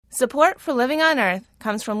Support for Living on Earth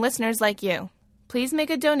comes from listeners like you. Please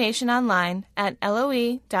make a donation online at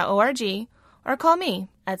loe.org or call me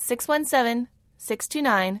at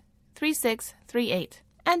 617-629-3638.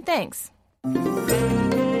 And thanks.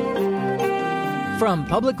 From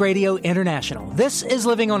Public Radio International, this is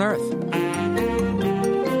Living on Earth.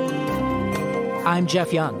 I'm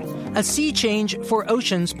Jeff Young. A sea change for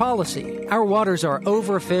oceans policy. Our waters are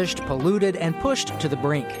overfished, polluted, and pushed to the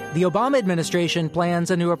brink. The Obama administration plans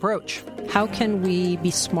a new approach. How can we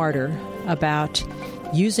be smarter about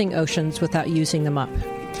using oceans without using them up?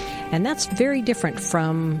 And that's very different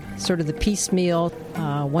from sort of the piecemeal,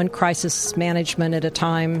 one crisis management at a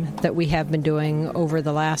time that we have been doing over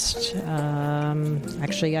the last,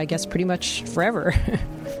 I guess pretty much forever.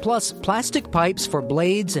 Plus, plastic pipes for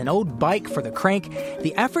blades, an old bike for the crank,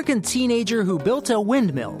 the African teenager who built a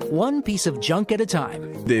windmill, one piece of junk at a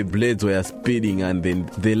time. The blades were spinning and then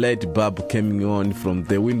the light bulb came on from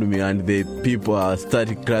the windmill and the people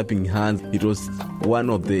started clapping hands. It was one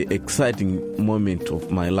of the exciting moments of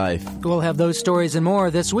my life. We'll have those stories and more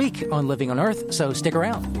this week on Living on Earth, so stick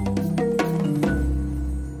around.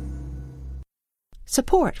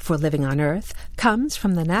 Support for Living on Earth comes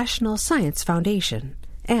from the National Science Foundation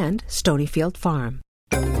and Stonyfield Farm.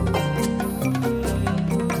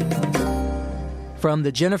 From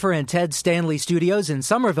the Jennifer and Ted Stanley studios in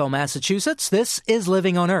Somerville, Massachusetts, this is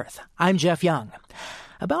Living on Earth. I'm Jeff Young.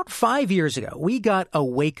 About 5 years ago, we got a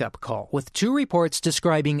wake-up call with 2 reports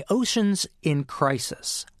describing oceans in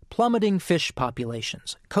crisis. Plummeting fish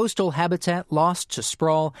populations, coastal habitat lost to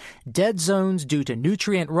sprawl, dead zones due to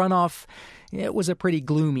nutrient runoff. It was a pretty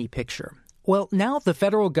gloomy picture. Well, now the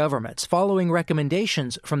federal government's following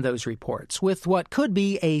recommendations from those reports with what could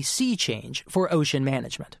be a sea change for ocean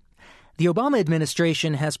management. The Obama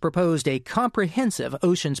administration has proposed a comprehensive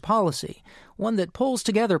oceans policy, one that pulls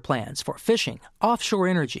together plans for fishing, offshore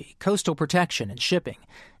energy, coastal protection, and shipping,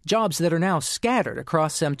 jobs that are now scattered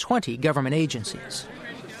across some 20 government agencies.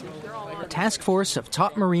 A task force of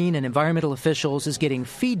top marine and environmental officials is getting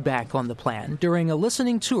feedback on the plan during a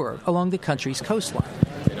listening tour along the country's coastline.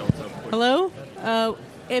 Hello?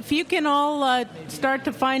 If you can all start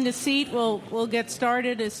to find a seat, we'll get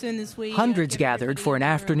started as soon as we... Hundreds gathered for an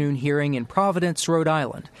afternoon hearing in Providence, Rhode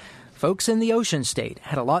Island. Folks in the ocean state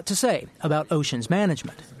had a lot to say about oceans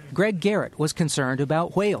management. Greg Garrett was concerned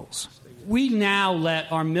about whales. We now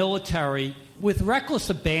let our military, with reckless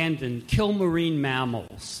abandon, kill marine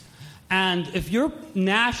mammals. And if your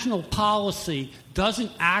national policy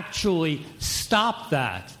doesn't actually stop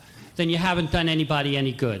that, then you haven't done anybody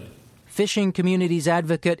any good. Fishing communities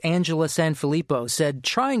advocate Angela Sanfilippo said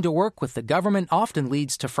trying to work with the government often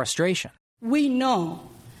leads to frustration. We know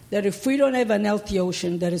that if we don't have an healthy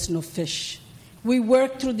ocean, there is no fish. We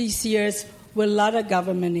worked through these years with a lot of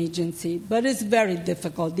government agencies, but it's very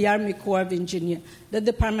difficult. The Army Corps of Engineers, the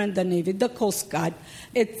Department of the Navy, the Coast Guard.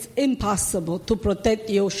 It's impossible to protect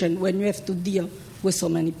the ocean when you have to deal with so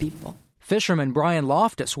many people. Fisherman Brian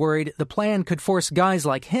Loftus worried the plan could force guys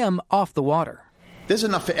like him off the water. There's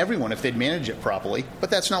enough for everyone if they'd manage it properly, but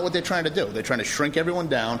that's not what they're trying to do. They're trying to shrink everyone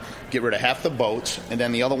down, get rid of half the boats, and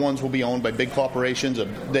then the other ones will be owned by big corporations.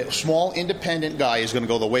 The small independent guy is going to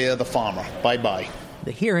go the way of the farmer. Bye-bye.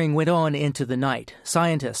 The hearing went on into the night.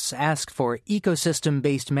 Scientists asked for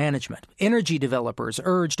ecosystem-based management. Energy developers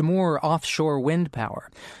urged more offshore wind power.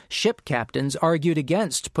 Ship captains argued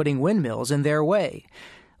against putting windmills in their way.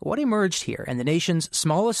 What emerged here in the nation's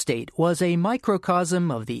smallest state was a microcosm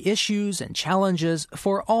of the issues and challenges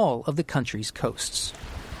for all of the country's coasts.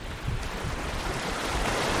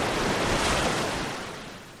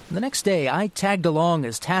 The next day, I tagged along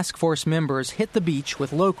as task force members hit the beach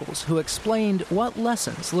with locals who explained what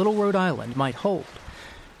lessons Little Rhode Island might hold.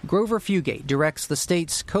 Grover Fugate directs the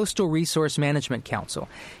state's Coastal Resource Management Council.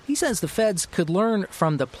 He says the feds could learn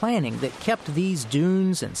from the planning that kept these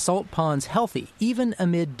dunes and salt ponds healthy, even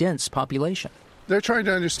amid dense population. They're trying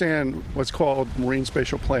to understand what's called marine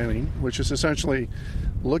spatial planning, which is essentially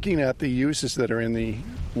looking at the uses that are in the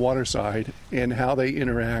water side and how they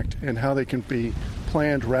interact and how they can be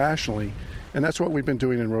planned rationally. And that's what we've been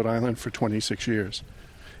doing in Rhode Island for 26 years.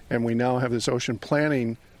 And we now have this ocean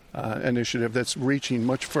planning initiative that's reaching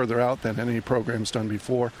much further out than any program's done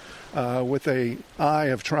before, with an eye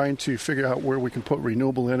of trying to figure out where we can put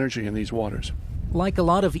renewable energy in these waters. Like a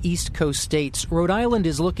lot of East Coast states, Rhode Island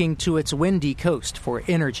is looking to its windy coast for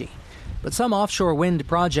energy. But some offshore wind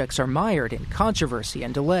projects are mired in controversy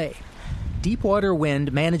and delay. Deepwater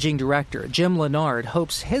Wind Managing Director Jim Lennard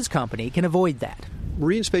hopes his company can avoid that.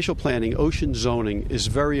 Marine spatial planning, ocean zoning, is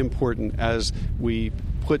very important as we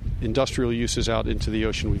put industrial uses out into the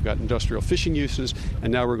ocean. We've got industrial fishing uses,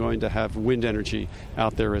 and now we're going to have wind energy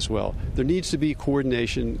out there as well. There needs to be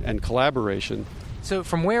coordination and collaboration. So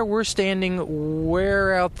from where we're standing,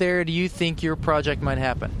 where out there do you think your project might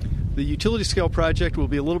happen? The utility scale project will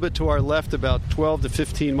be a little bit to our left, about 12 to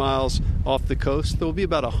 15 miles off the coast. There will be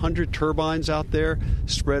about 100 turbines out there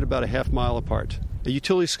spread about a half mile apart. A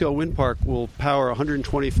utility scale wind park will power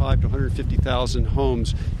 125 to 150,000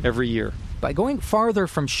 homes every year. By going farther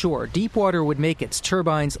from shore, Deepwater would make its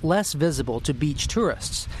turbines less visible to beach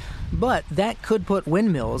tourists. But that could put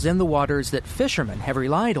windmills in the waters that fishermen have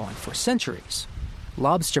relied on for centuries.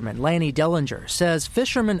 Lobsterman Lanny Dellinger says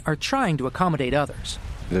fishermen are trying to accommodate others.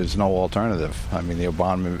 There's no alternative. I mean, the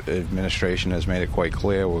Obama administration has made it quite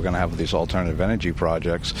clear we're going to have these alternative energy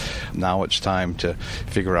projects. Now it's time to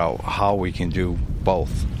figure out how we can do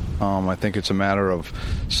both. I think it's a matter of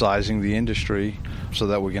sizing the industry so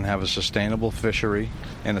that we can have a sustainable fishery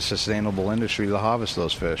and a sustainable industry to harvest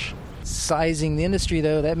those fish. Sizing the industry,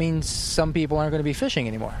 though, that means some people aren't going to be fishing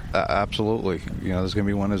anymore. Absolutely. There's going to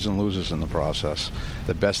be winners and losers in the process.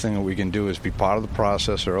 The best thing that we can do is be part of the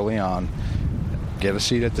process early on, get a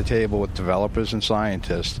seat at the table with developers and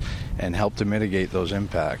scientists, and help to mitigate those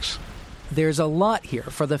impacts. There's a lot here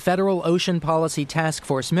for the Federal Ocean Policy Task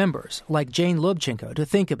Force members, like Jane Lubchenco, to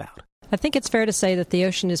think about. I think it's fair to say that the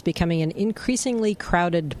ocean is becoming an increasingly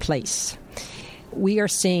crowded place. We are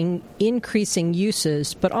seeing increasing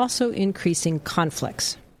uses, but also increasing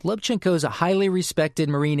conflicts. Lubchenco is a highly respected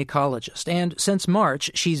marine ecologist, and since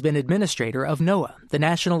March, she's been administrator of NOAA, the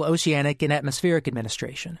National Oceanic and Atmospheric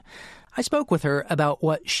Administration. I spoke with her about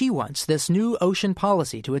what she wants this new ocean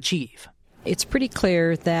policy to achieve. It's pretty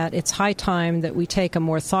clear that it's high time that we take a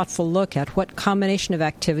more thoughtful look at what combination of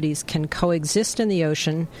activities can coexist in the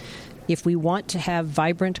ocean if we want to have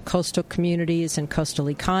vibrant coastal communities and coastal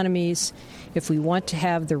economies, if we want to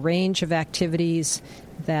have the range of activities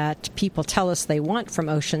that people tell us they want from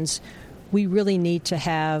oceans. We really need to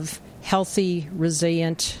have healthy,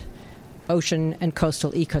 resilient ocean and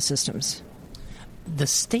coastal ecosystems. The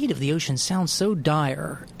state of the ocean sounds so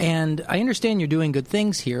dire, and I understand you're doing good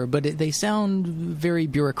things here, but they sound very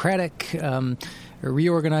bureaucratic,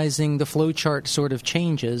 reorganizing the flowchart sort of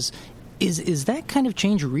changes. Is that kind of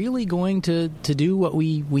change really going to do what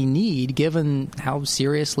we need, given how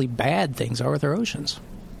seriously bad things are with our oceans?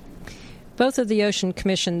 Both of the ocean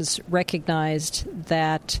commissions recognized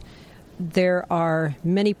that there are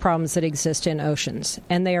many problems that exist in oceans,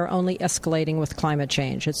 and they are only escalating with climate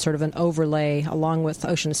change. It's sort of an overlay, along with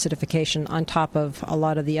ocean acidification, on top of a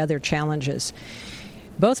lot of the other challenges.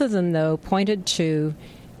 Both of them, though, pointed to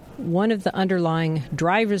one of the underlying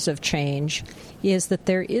drivers of change is that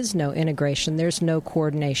there is no integration, there's no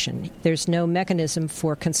coordination, there's no mechanism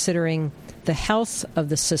for considering the health of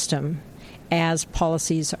the system as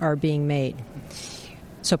policies are being made.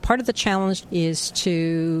 So part of the challenge is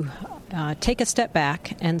to take a step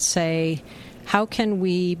back and say, how can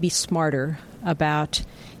we be smarter about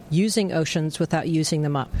using oceans without using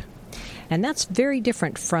them up? And that's very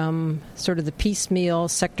different from sort of the piecemeal,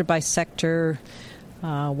 sector by sector,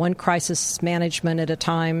 one crisis management at a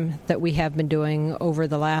time that we have been doing over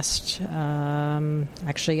the last,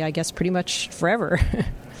 actually, I guess, pretty much forever.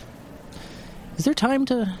 Is there time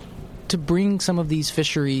to bring some of these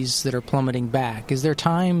fisheries that are plummeting back? Is there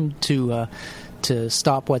time to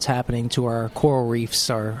stop what's happening to our coral reefs,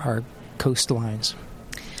 our coastlines?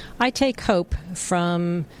 I take hope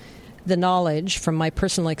from the knowledge, from my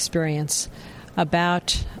personal experience,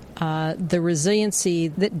 about the resiliency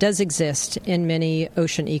that does exist in many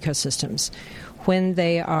ocean ecosystems. When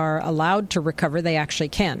they are allowed to recover, they actually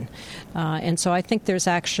can. And so I think there's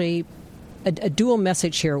actually a dual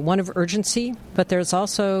message here, one of urgency, but there's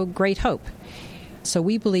also great hope. So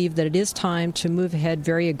we believe that it is time to move ahead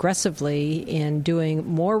very aggressively in doing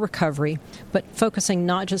more recovery, but focusing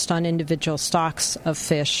not just on individual stocks of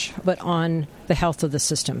fish, but on the health of the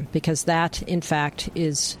system, because that, in fact,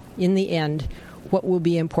 is, in the end, what will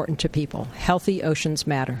be important to people. Healthy oceans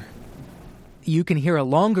matter. You can hear a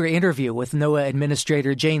longer interview with NOAA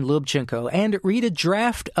Administrator Jane Lubchenco and read a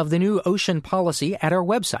draft of the new ocean policy at our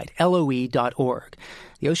website, LOE.org.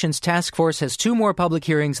 The Oceans Task Force has 2 more public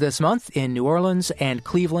hearings this month in New Orleans and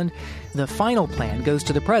Cleveland. The final plan goes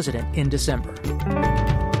to the president in December.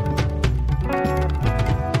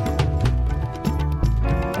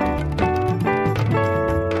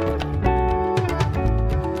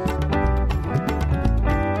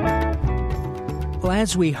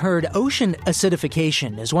 As we heard, ocean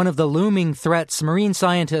acidification is one of the looming threats marine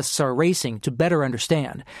scientists are racing to better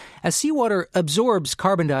understand. As seawater absorbs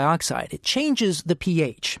carbon dioxide, it changes the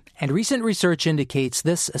pH, and recent research indicates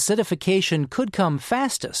this acidification could come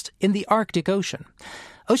fastest in the Arctic Ocean.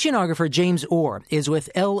 Oceanographer James Orr is with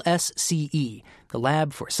LSCE, the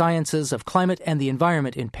Lab for Sciences of Climate and the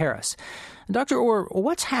Environment in Paris. Dr. Orr,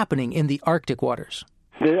 what's happening in the Arctic waters?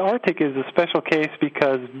 The Arctic is a special case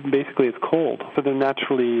because basically it's cold, so they're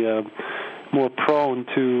naturally more prone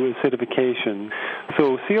to acidification.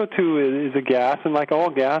 So CO2 is a gas, and like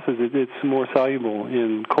all gases, it's more soluble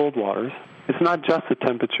in cold waters. It's not just the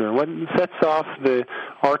temperature. What sets off the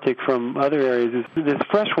Arctic from other areas is this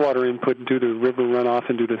freshwater input due to river runoff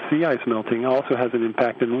and due to sea ice melting also has an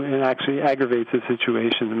impact and actually aggravates the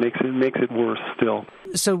situation and makes it worse still.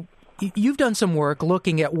 So you've done some work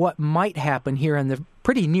looking at what might happen here in the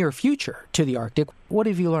pretty near future to the Arctic. What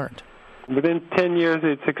have you learned? Within 10 years,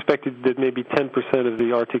 it's expected that maybe 10% of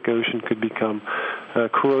the Arctic Ocean could become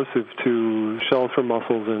corrosive to shells for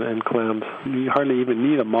mussels and clams. You hardly even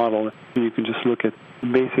need a model. You can just look at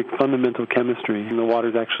basic fundamental chemistry. And the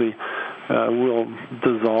waters actually will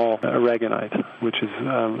dissolve aragonite, which is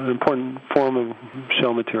an important form of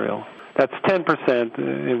shell material. That's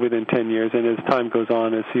 10% within 10 years, and as time goes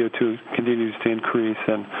on, as CO2 continues to increase,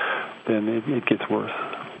 then it gets worse.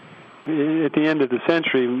 At the end of the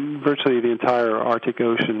century, virtually the entire Arctic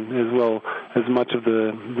Ocean, as well as much of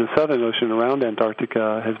the Southern Ocean around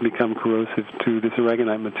Antarctica, has become corrosive to this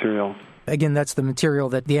aragonite material. Again, that's the material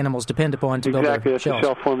that the animals depend upon to build their shells. Exactly, that's the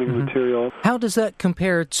shell-forming material. How does that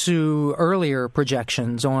compare to earlier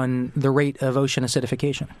projections on the rate of ocean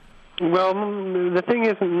acidification? Well, the thing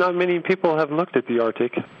is, not many people have looked at the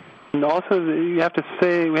Arctic. And also, we have to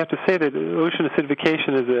say that ocean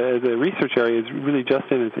acidification as a research area is really just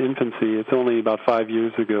in its infancy. It's only about 5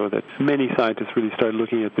 years ago that many scientists really started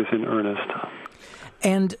looking at this in earnest.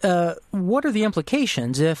 And what are the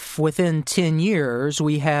implications if within 10 years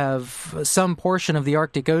we have some portion of the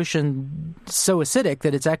Arctic Ocean so acidic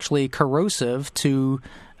that it's actually corrosive to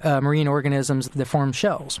marine organisms that form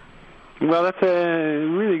shells? Well, that's a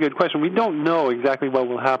really good question. We don't know exactly what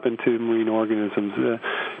will happen to marine organisms.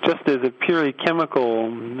 Just as a purely chemist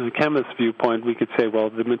viewpoint, we could say,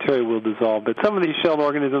 well, the material will dissolve. But some of these shelled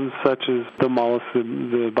organisms, such as the mollusks,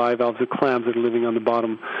 the bivalves, the clams that are living on the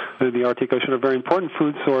bottom of the Arctic Ocean, are a very important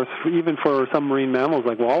food source, even for some marine mammals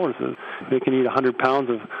like walruses. They can eat 100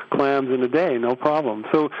 pounds of clams in a day, no problem.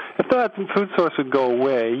 So if that food source would go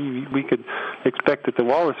away, we could expect that the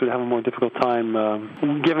walrus would have a more difficult time,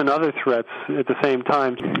 given other threats at the same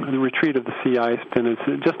time, the retreat of the sea ice, and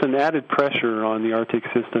it's just an added pressure on the Arctic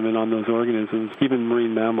system and on those organisms, even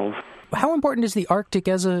marine mammals. How important is the Arctic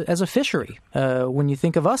as a fishery when you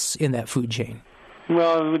think of us in that food chain?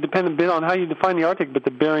 Well, it would depend a bit on how you define the Arctic, but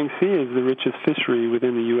the Bering Sea is the richest fishery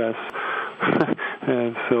within the U.S.,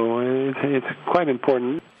 so it's quite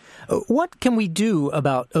important. What can we do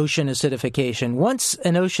about ocean acidification? Once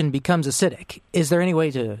an ocean becomes acidic, is there any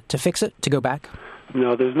way to fix it, to go back?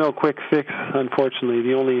 No, there's no quick fix, unfortunately.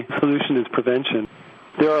 The only solution is prevention.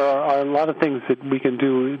 There are a lot of things that we can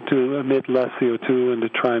do to emit less CO2 and to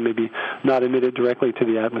try and maybe not emit it directly to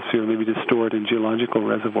the atmosphere, maybe to store it in geological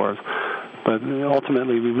reservoirs. But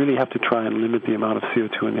ultimately, we really have to try and limit the amount of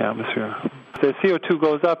CO2 in the atmosphere. If the CO2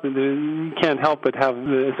 goes up, you can't help but have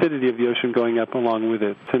the acidity of the ocean going up along with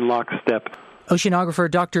it. It's in lockstep. Oceanographer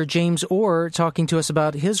Dr. James Orr talking to us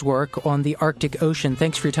about his work on the Arctic Ocean.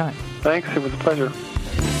 Thanks for your time. Thanks. It was a pleasure.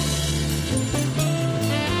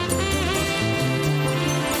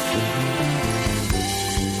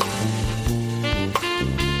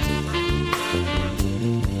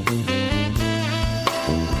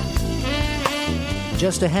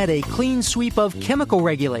 Just ahead, a clean sweep of chemical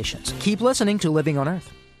regulations. Keep listening to Living on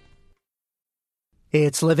Earth.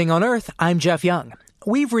 It's Living on Earth. I'm Jeff Young.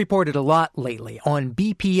 We've reported a lot lately on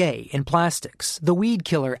BPA in plastics, the weed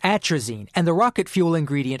killer atrazine, and the rocket fuel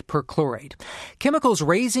ingredient perchlorate. Chemicals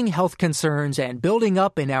raising health concerns and building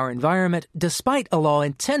up in our environment despite a law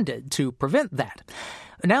intended to prevent that.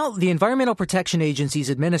 Now, the Environmental Protection Agency's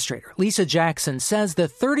administrator, Lisa Jackson, says the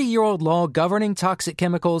 30-year-old law governing toxic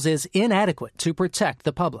chemicals is inadequate to protect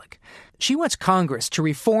the public. She wants Congress to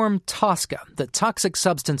reform TSCA, the Toxic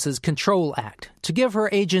Substances Control Act, to give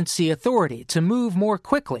her agency authority to move more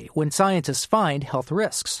quickly when scientists find health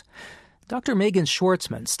risks. Dr. Megan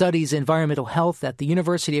Schwartzman studies environmental health at the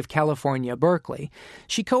University of California, Berkeley.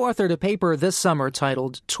 She co-authored a paper this summer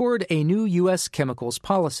titled Toward a New U.S. Chemicals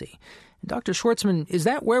Policy. Dr. Schwartzman, is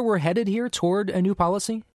that where we're headed here, toward a new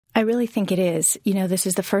policy? I really think it is. You know, this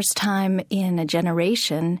is the first time in a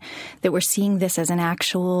generation that we're seeing this as an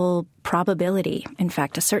actual probability, in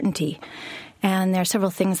fact, a certainty. And there are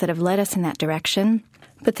several things that have led us in that direction.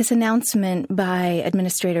 But this announcement by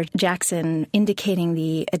Administrator Jackson indicating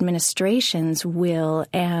the administration's will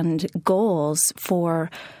and goals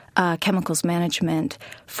for chemicals management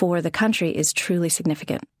for the country is truly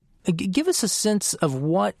significant. Give us a sense of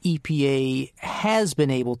what EPA has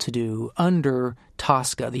been able to do under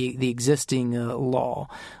TSCA, the existing law.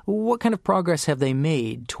 What kind of progress have they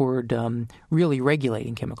made toward really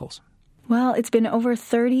regulating chemicals? Well, it's been over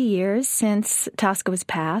 30 years since TSCA was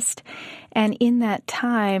passed, and in that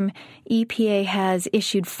time, EPA has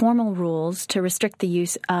issued formal rules to restrict the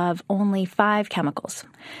use of only 5 chemicals.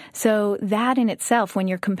 So that in itself, when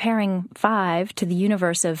you're comparing 5 to the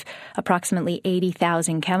universe of approximately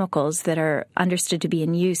 80,000 chemicals that are understood to be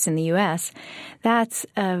in use in the U.S., that's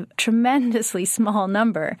a tremendously small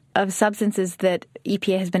number of substances that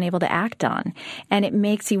EPA has been able to act on. And it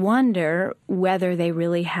makes you wonder whether they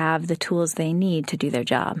really have the tools they need to do their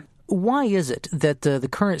job. Why is it that the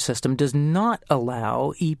current system does not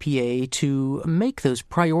allow EPA to make those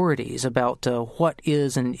priorities about what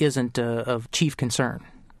is and isn't of chief concern?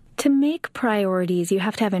 To make priorities, you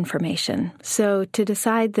have to have information. So to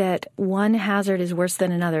decide that one hazard is worse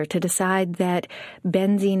than another, to decide that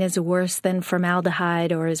benzene is worse than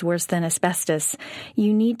formaldehyde or is worse than asbestos,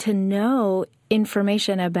 you need to know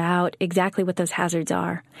information about exactly what those hazards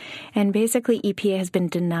are. And basically, EPA has been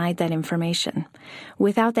denied that information.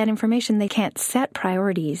 Without that information, they can't set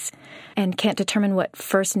priorities and can't determine what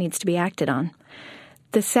first needs to be acted on.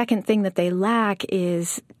 The second thing that they lack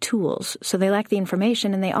is tools. So they lack the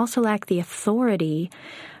information, and they also lack the authority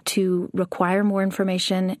to require more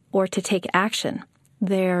information or to take action.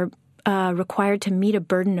 They're required to meet a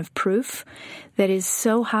burden of proof that is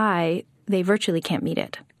so high they virtually can't meet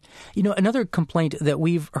it. You know, another complaint that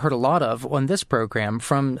we've heard a lot of on this program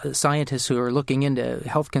from scientists who are looking into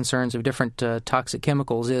health concerns of different toxic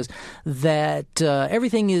chemicals is that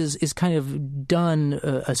everything is kind of done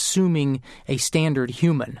assuming a standard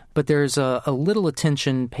human, but there's a little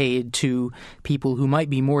attention paid to people who might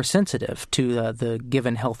be more sensitive to the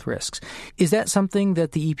given health risks. Is that something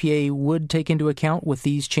that the EPA would take into account with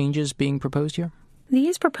these changes being proposed here?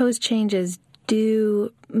 These proposed changes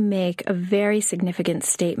do make a very significant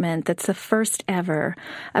statement that's the first ever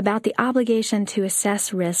about the obligation to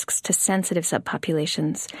assess risks to sensitive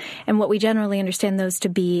subpopulations. And what we generally understand those to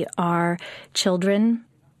be are children,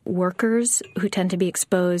 workers who tend to be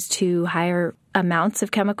exposed to higher amounts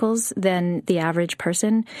of chemicals than the average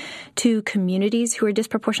person, to communities who are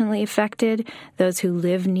disproportionately affected, those who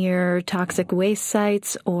live near toxic waste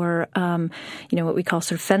sites or, what we call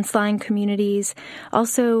sort of fence line communities.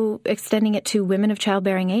 Also extending it to women of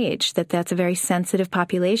childbearing age, that's a very sensitive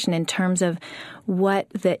population in terms of what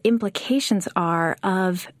the implications are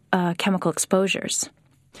of chemical exposures.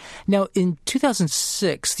 Now, in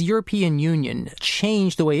 2006, the European Union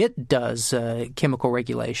changed the way it does chemical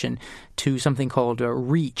regulation to something called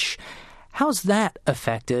REACH. How's that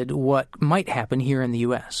affected what might happen here in the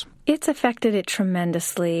U.S.? It's affected it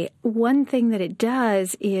tremendously. One thing that it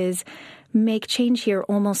does is make change here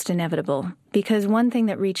almost inevitable, because one thing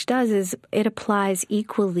that REACH does is it applies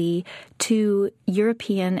equally to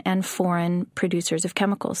European and foreign producers of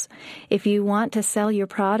chemicals. If you want to sell your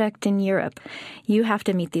product in Europe, you have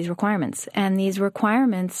to meet these requirements. And these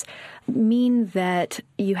requirements mean that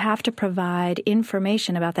you have to provide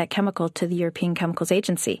information about that chemical to the European Chemicals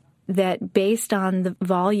Agency, that based on the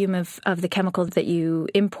volume of the chemical that you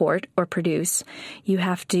import or produce, you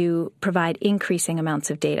have to provide increasing amounts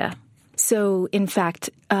of data. So, in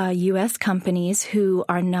fact, U.S. companies who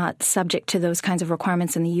are not subject to those kinds of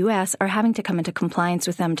requirements in the U.S. are having to come into compliance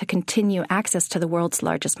with them to continue access to the world's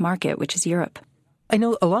largest market, which is Europe. I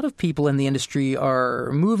know a lot of people in the industry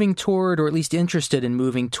are moving toward, or at least interested in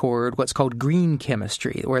moving toward, what's called green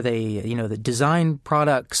chemistry, where they, the design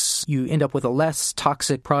products, you end up with a less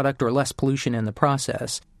toxic product or less pollution in the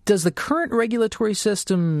process. Does the current regulatory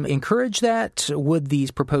system encourage that? Would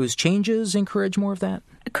these proposed changes encourage more of that?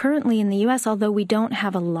 Currently in the U.S., although we don't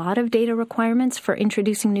have a lot of data requirements for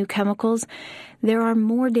introducing new chemicals, there are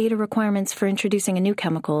more data requirements for introducing a new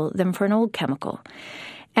chemical than for an old chemical.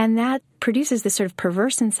 And that produces this sort of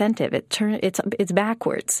perverse incentive. It's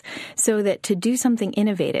backwards. So that to do something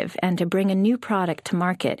innovative and to bring a new product to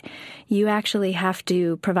market, you actually have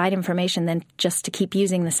to provide information than just to keep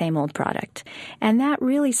using the same old product. And that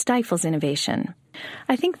really stifles innovation.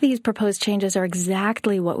 I think these proposed changes are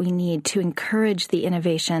exactly what we need to encourage the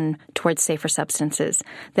innovation towards safer substances.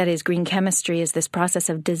 That is, green chemistry is this process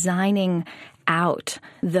of designing out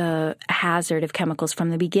the hazard of chemicals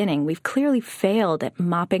from the beginning. We've clearly failed at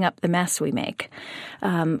mopping up the mess we make.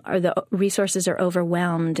 The resources are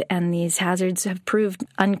overwhelmed, and these hazards have proved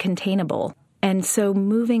uncontainable. And so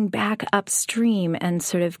moving back upstream and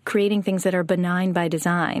sort of creating things that are benign by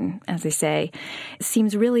design, as they say,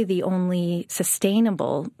 seems really the only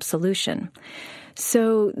sustainable solution.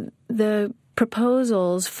 So the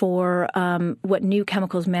proposals for what new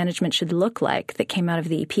chemicals management should look like that came out of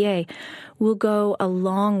the EPA will go a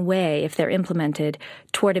long way, if they're implemented,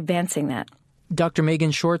 toward advancing that. Dr.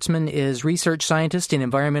 Megan Schwartzman is research scientist in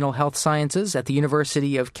environmental health sciences at the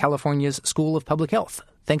University of California's School of Public Health.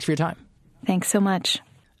 Thanks for your time. Thanks so much.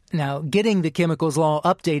 Now, getting the chemicals law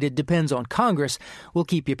updated depends on Congress. We'll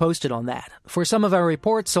keep you posted on that. For some of our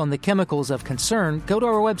reports on the chemicals of concern, go to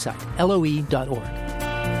our website, loe.org.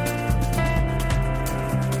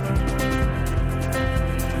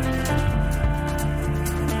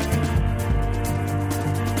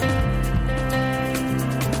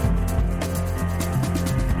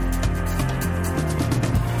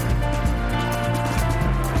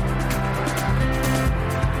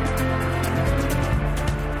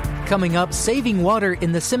 Coming up, saving water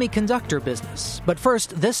in the semiconductor business. But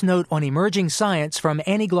first, this note on emerging science from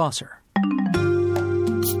Annie Glosser.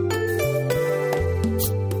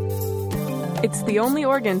 It's the only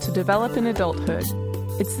organ to develop in adulthood.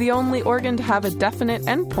 It's the only organ to have a definite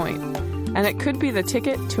endpoint. And it could be the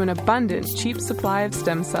ticket to an abundant, cheap supply of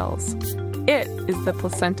stem cells. It is the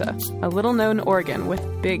placenta, a little-known organ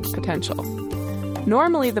with big potential.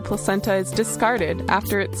 Normally, the placenta is discarded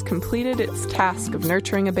after it's completed its task of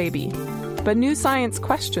nurturing a baby. But new science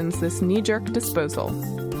questions this knee-jerk disposal.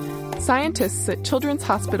 Scientists at Children's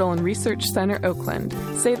Hospital and Research Center Oakland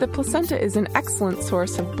say the placenta is an excellent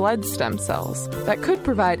source of blood stem cells that could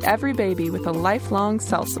provide every baby with a lifelong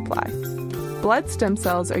cell supply. Blood stem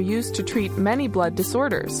cells are used to treat many blood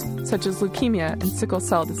disorders, such as leukemia and sickle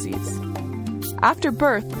cell disease. After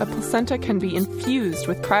birth, a placenta can be infused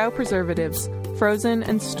with cryopreservatives, frozen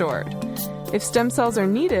and stored. If stem cells are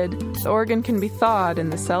needed, the organ can be thawed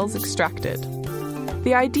and the cells extracted.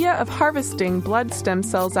 The idea of harvesting blood stem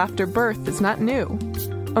cells after birth is not new.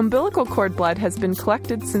 Umbilical cord blood has been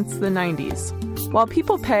collected since the 90s. While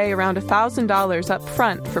people pay around $1,000 up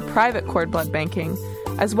front for private cord blood banking,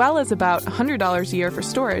 as well as about $100 a year for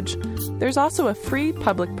storage, there's also a free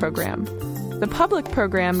public program. The public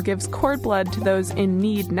program gives cord blood to those in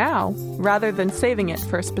need now, rather than saving it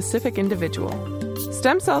for a specific individual.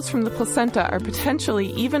 Stem cells from the placenta are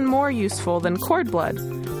potentially even more useful than cord blood,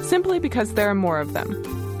 simply because there are more of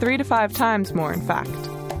them, 3 to 5 times more, in fact.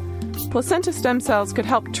 Placenta stem cells could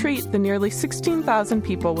help treat the nearly 16,000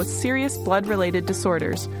 people with serious blood-related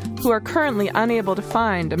disorders who are currently unable to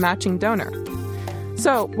find a matching donor.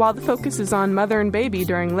 So, while the focus is on mother and baby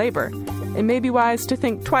during labor, it may be wise to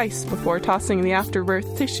think twice before tossing the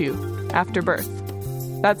afterbirth tissue after birth.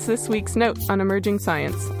 That's this week's Note on Emerging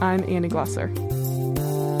Science. I'm Annie Glosser.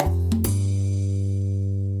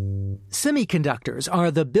 Semiconductors are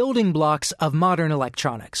the building blocks of modern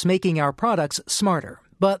electronics, making our products smarter.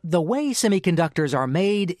 But the way semiconductors are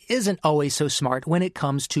made isn't always so smart when it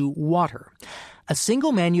comes to water. A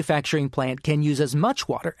single manufacturing plant can use as much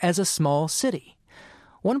water as a small city.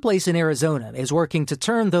 One place in Arizona is working to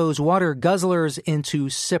turn those water guzzlers into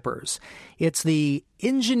sippers. It's the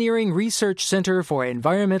Engineering Research Center for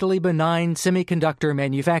Environmentally Benign Semiconductor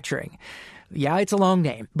Manufacturing. Yeah, it's a long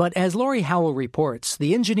name, but as Lori Howell reports,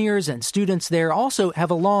 the engineers and students there also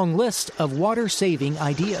have a long list of water-saving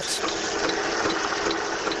ideas.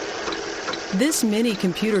 This mini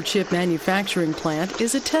computer chip manufacturing plant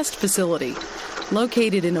is a test facility.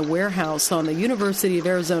 Located in a warehouse on the University of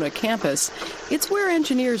Arizona campus, it's where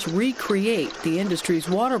engineers recreate the industry's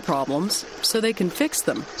water problems so they can fix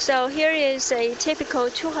them. So here is a typical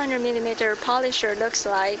 200 millimeter polisher looks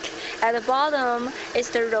like. At the bottom is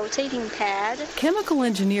the rotating pad. Chemical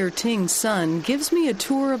engineer Ting Sun gives me a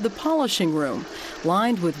tour of the polishing room,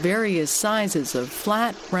 lined with various sizes of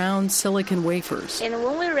flat, round silicon wafers. And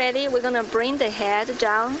when we're ready, we're going to bring the head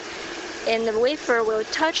down, and the wafer will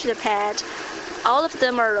touch the pad. All of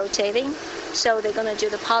them are rotating, so they're going to do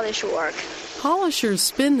the polish work. Polishers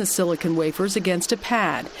spin the silicon wafers against a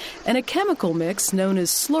pad and a chemical mix known as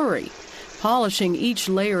slurry, polishing each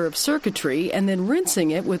layer of circuitry and then rinsing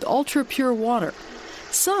it with ultra-pure water.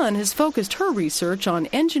 Sun has focused her research on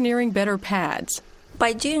engineering better pads.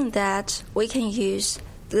 By doing that, we can use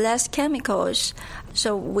less chemicals,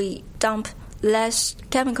 so we dump less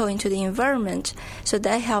chemical into the environment, so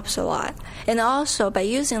that helps a lot. And also, by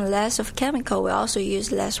using less of chemical, we also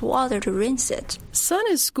use less water to rinse it. Sun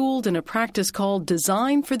is schooled in a practice called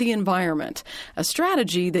Design for the Environment, a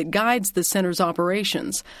strategy that guides the center's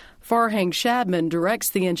operations. Farhang Shadman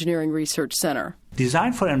directs the Engineering Research Center.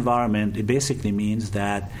 Design for environment, it basically means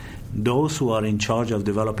that those who are in charge of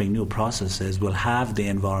developing new processes will have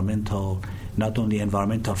the not only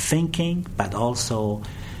environmental thinking, but also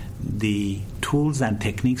the tools and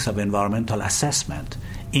techniques of environmental assessment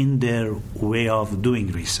in their way of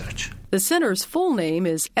doing research. The center's full name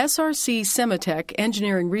is SRC Semitech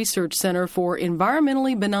Engineering Research Center for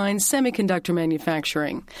Environmentally Benign Semiconductor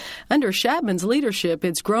Manufacturing. Under Shadman's leadership,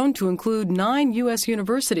 it's grown to include 9 U.S.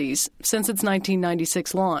 universities since its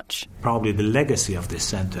 1996 launch. Probably the legacy of this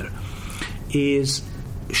center is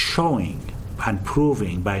showing and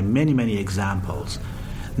proving by many, many examples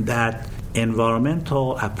that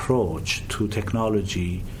environmental approach to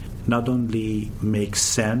technology not only makes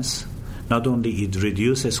sense, not only it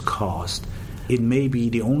reduces cost, it may be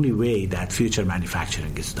the only way that future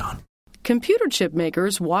manufacturing is done. Computer chip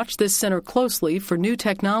makers watch this center closely for new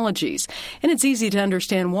technologies, and it's easy to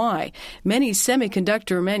understand why. Many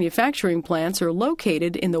semiconductor manufacturing plants are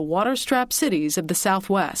located in the water-strapped cities of the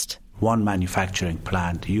Southwest. One manufacturing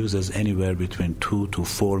plant uses anywhere between 2 to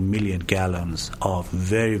 4 million gallons of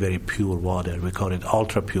very, very pure water, we call it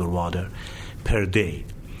ultra-pure water, per day.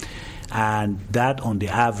 And that on the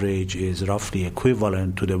average is roughly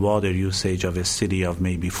equivalent to the water usage of a city of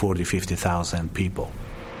maybe 40,000, 50,000 people.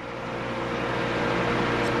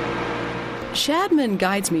 Shadman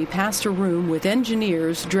guides me past a room with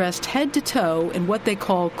engineers dressed head to toe in what they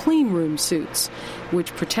call clean room suits,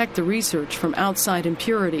 which protect the research from outside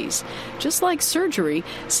impurities. Just like surgery,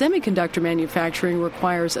 semiconductor manufacturing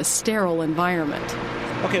requires a sterile environment.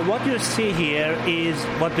 Okay, what you see here is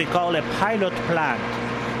what we call a pilot plant,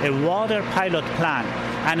 a water pilot plant.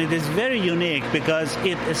 And it is very unique because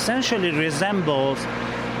it essentially resembles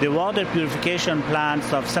the water purification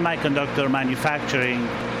plants of semiconductor manufacturing,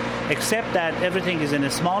 except that everything is in a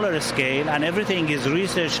smaller scale and everything is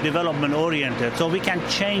research development oriented. So we can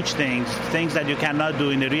change things that you cannot do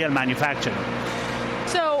in the real manufacturing.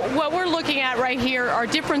 So what we're looking at right here are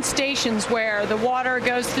different stations where the water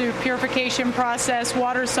goes through purification process,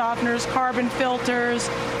 water softeners, carbon filters,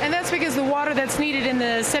 and that's because the water that's needed in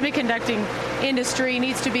the semiconducting industry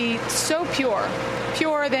needs to be so purer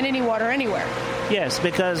than any water anywhere. Yes,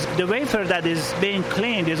 because the wafer that is being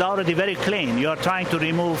cleaned is already very clean. You're trying to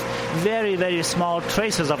remove very, very small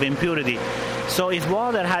traces of impurity. So if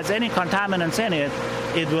water has any contaminants in it,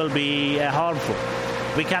 it will be harmful.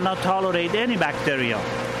 We cannot tolerate any bacteria,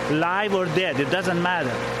 live or dead, it doesn't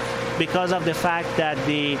matter, because of the fact that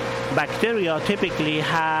the bacteria typically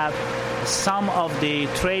have some of the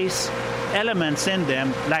trace elements in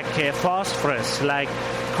them, like phosphorus, like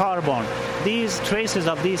carbon. These traces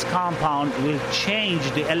of these compounds will change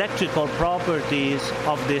the electrical properties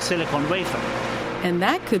of the silicon wafer. And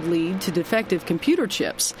that could lead to defective computer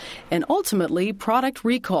chips and ultimately product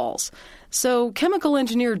recalls. So chemical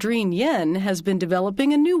engineer Dreen Yen has been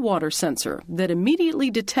developing a new water sensor that immediately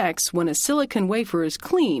detects when a silicon wafer is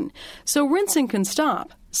clean, so rinsing can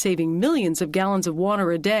stop, saving millions of gallons of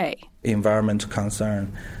water a day. Environmental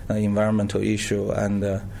concern, environmental issue,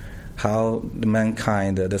 and how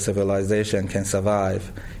mankind, the civilization, can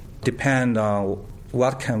survive depend on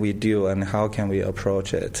what can we do and how can we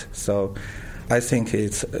approach it. So I think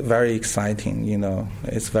it's very exciting,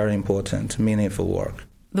 it's very important, meaningful work.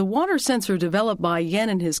 The water sensor developed by Yen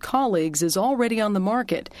and his colleagues is already on the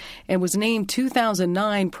market and was named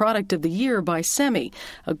 2009 Product of the Year by SEMI,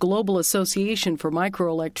 a global association for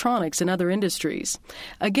microelectronics and other industries.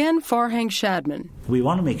 Again, Farhang Shadman. We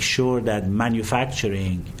want to make sure that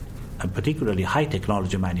manufacturing, and particularly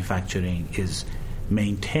high-technology manufacturing, is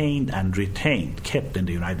maintained and retained, kept in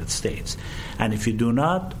the United States. And if you do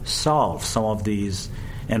not solve some of these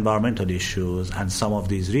environmental issues and some of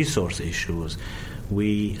these resource issues,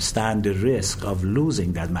 we stand the risk of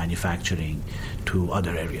losing that manufacturing to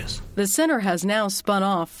other areas. The center has now spun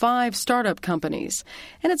off 5 startup companies,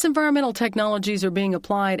 and its environmental technologies are being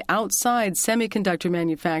applied outside semiconductor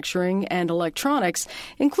manufacturing and electronics,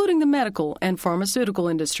 including the medical and pharmaceutical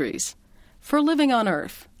industries. For Living on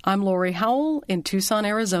Earth, I'm Lori Howell in Tucson,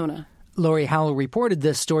 Arizona. Lori Howell reported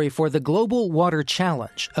this story for the Global Water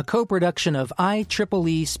Challenge, a co-production of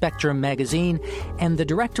IEEE Spectrum magazine and the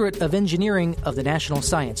Directorate of Engineering of the National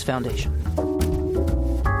Science Foundation.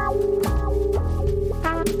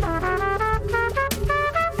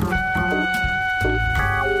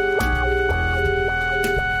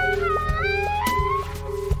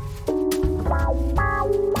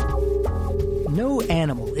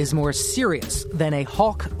 animal is more serious than a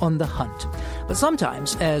hawk on the hunt. But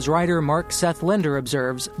sometimes, as writer Mark Seth Linder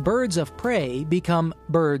observes, birds of prey become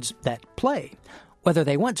birds that play, whether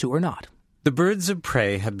they want to or not. The birds of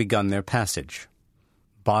prey have begun their passage.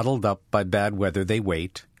 Bottled up by bad weather, they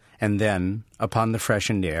wait, and then, upon the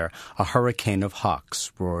freshened air, a hurricane of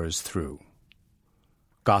hawks roars through.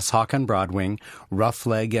 Goshawk and broadwing,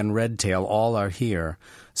 roughleg and redtail all are here.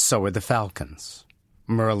 So are the falcons.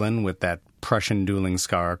 Merlin with that Prussian dueling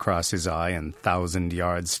scar across his eye and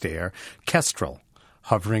 1,000-yard stare. Kestrel,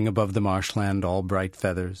 hovering above the marshland, all bright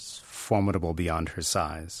feathers, formidable beyond her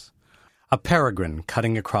size. A peregrine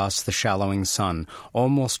cutting across the shallowing sun,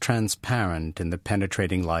 almost transparent in the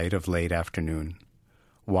penetrating light of late afternoon.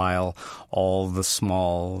 While all the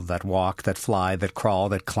small that walk, that fly, that crawl,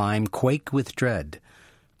 that climb, quake with dread.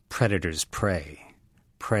 Predators prey.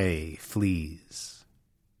 Prey flees.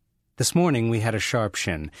 This morning we had a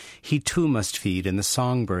sharpshin. He too must feed, and the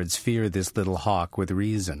songbirds fear this little hawk with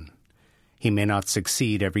reason. He may not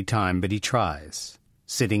succeed every time, but he tries,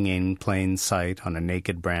 sitting in plain sight on a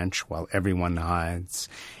naked branch while everyone hides,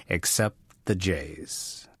 except the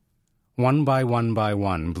jays. One by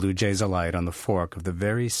one, blue jays alight on the fork of the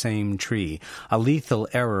very same tree. A lethal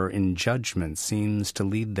error in judgment seems to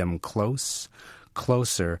lead them close,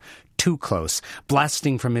 closer, too close.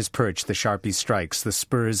 Blasting from his perch, the sharpie strikes, the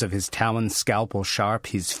spurs of his talons scalpel sharp,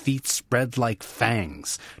 his feet spread like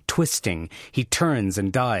fangs. Twisting, he turns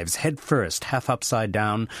and dives, head first, half upside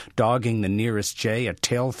down, dogging the nearest jay, a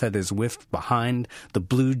tail feathers whiffed behind. The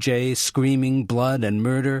blue jay, screaming blood and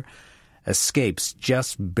murder, escapes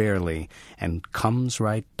just barely and comes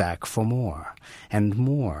right back for more and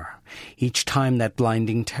more. Each time that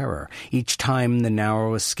blinding terror, each time the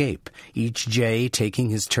narrow escape, each jay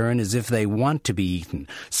taking his turn as if they want to be eaten,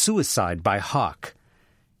 suicide by hawk.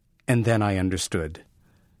 And then I understood.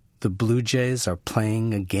 The blue jays are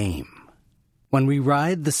playing a game. When we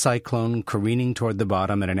ride the cyclone careening toward the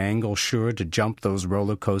bottom at an angle sure to jump those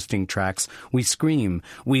roller-coasting tracks, we scream,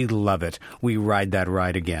 we love it, we ride that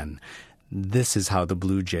ride again. This is how the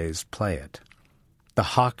blue jays play it. The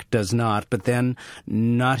hawk does not, but then,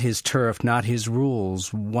 not his turf, not his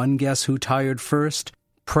rules. One guess who tired first?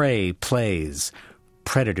 Prey plays.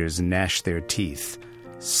 Predators gnash their teeth.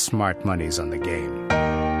 Smart money's on the game.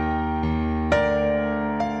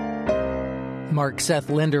 Mark Seth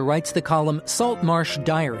Linder writes the column Salt Marsh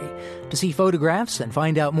Diary. To see photographs and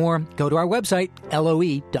find out more, go to our website,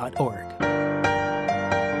 loe.org.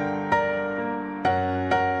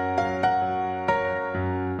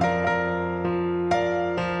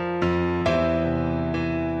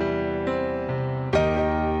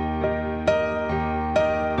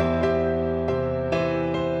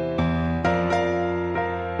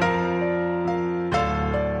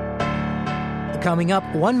 Coming up,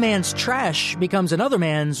 one man's trash becomes another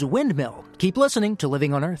man's windmill. Keep listening to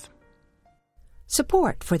Living on Earth.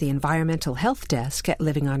 Support for the Environmental Health Desk at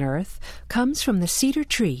Living on Earth comes from the Cedar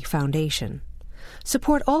Tree Foundation.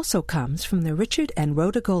 Support also comes from the Richard and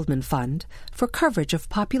Rhoda Goldman Fund for coverage of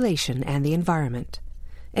population and the environment,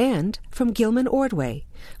 and from Gilman Ordway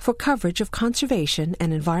for coverage of conservation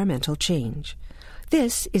and environmental change.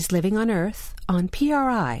 This is Living on Earth on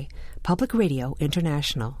PRI, Public Radio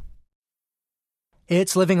International.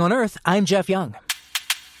 It's Living on Earth. I'm Jeff Young.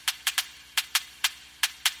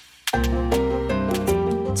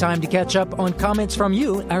 Time to catch up on comments from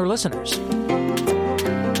you, our listeners.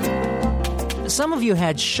 Some of you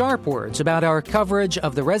had sharp words about our coverage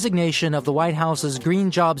of the resignation of the White House's Green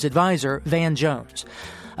Jobs advisor, Van Jones.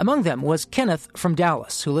 Among them was Kenneth from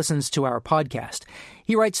Dallas, who listens to our podcast.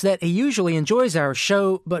 He writes that he usually enjoys our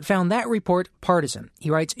show, but found that report partisan. He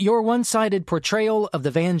writes, "Your one-sided portrayal of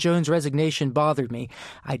the Van Jones resignation bothered me.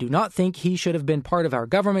 I do not think he should have been part of our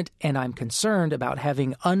government, and I'm concerned about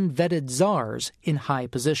having unvetted czars in high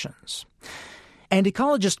positions." And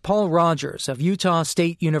ecologist Paul Rogers of Utah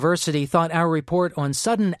State University thought our report on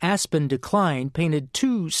sudden aspen decline painted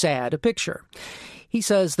too sad a picture. He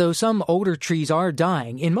says though some older trees are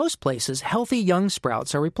dying, in most places healthy young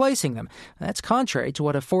sprouts are replacing them. That's contrary to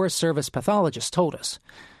what a Forest Service pathologist told us.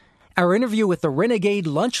 Our interview with the renegade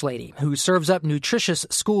lunch lady who serves up nutritious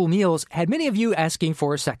school meals had many of you asking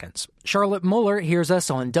for seconds. Charlotte Muller hears us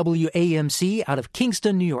on WAMC out of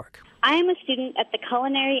Kingston, New York. I am a student at the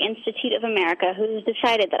Culinary Institute of America who has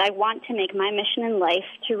decided that I want to make my mission in life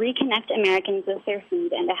to reconnect Americans with their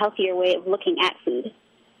food and a healthier way of looking at food.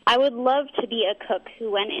 I would love to be a cook who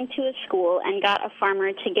went into a school and got a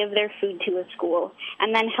farmer to give their food to a school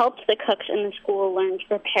and then helped the cooks in the school learn to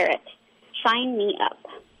prepare it. Sign me up.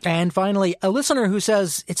 And finally, a listener who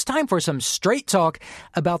says it's time for some straight talk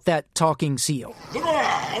about that talking seal.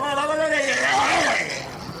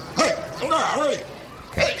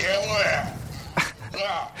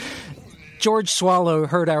 George Swallow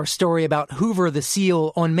heard our story about Hoover the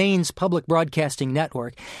seal on Maine's public broadcasting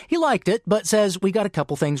network. He liked it, but says we got a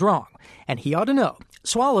couple things wrong. And he ought to know.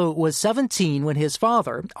 Swallow was 17 when his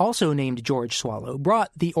father, also named George Swallow, brought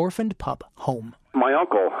the orphaned pup home. My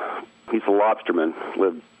uncle, he's a lobsterman,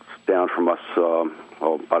 lived down from us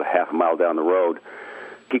about a half a mile down the road.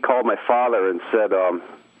 He called my father and said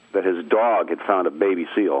that his dog had found a baby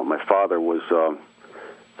seal. My father was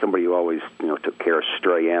somebody who always, took care of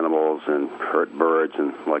stray animals and hurt birds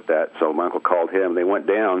and like that. So my uncle called him. They went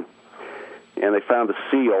down, and they found the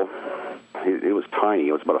seal. It was tiny.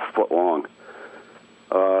 It was about a foot long.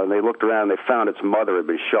 And they looked around, and they found its mother had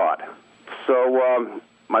been shot. So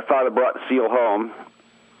my father brought the seal home,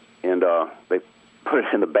 and they put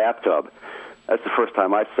it in the bathtub. That's the first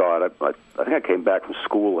time I saw it. I think I came back from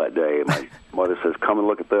school that day, and my mother says, "Come and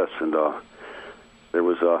look at this." And there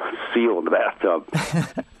was a seal in the bathtub.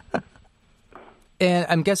 And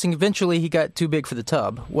I'm guessing eventually he got too big for the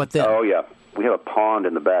tub. What then? Oh, yeah. We have a pond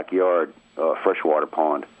in the backyard, freshwater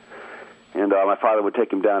pond. And my father would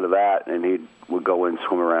take him down to that, and he would go in,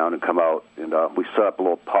 swim around, and come out. And we set up a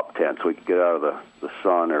little pup tent so he could get out of the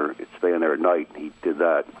sun or stay in there at night. He did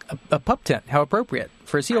that. A pup tent? How appropriate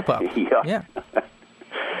for a seal pup. Yeah.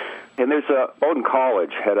 And there's Bowdoin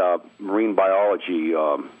College had a marine biology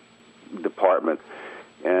department,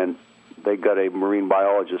 and they got a marine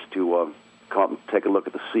biologist to come up and take a look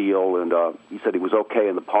at the seal, and he said he was okay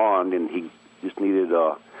in the pond, and he just needed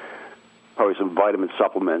probably some vitamin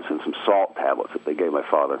supplements and some salt tablets that they gave my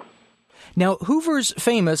father. Now, Hoover's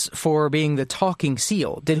famous for being the talking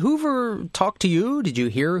seal. Did Hoover talk to you? Did you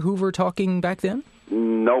hear Hoover talking back then?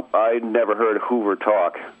 Nope, I never heard Hoover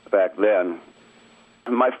talk back then.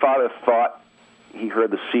 My father thought he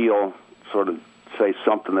heard the seal sort of say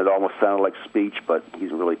something that almost sounded like speech, but he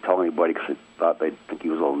didn't really tell anybody because he thought they'd think he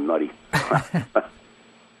was a little nutty.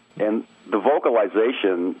 And the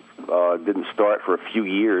vocalization didn't start for a few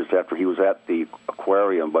years after he was at the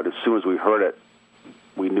aquarium, but as soon as we heard it,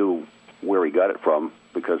 we knew where he got it from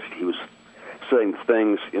because he was saying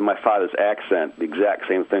things in my father's accent, the exact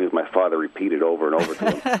same things my father repeated over and over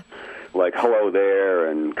to him. Like, hello there,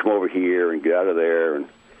 and come over here, and get out of there, and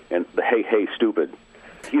the hey, stupid.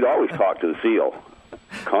 He'd always talk to the seal,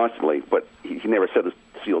 constantly, but he never said the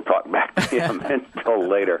seal talked back to him until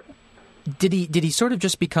later. Did he sort of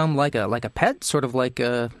just become like a pet, sort of like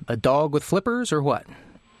a dog with flippers, or what?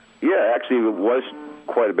 Yeah, actually, it was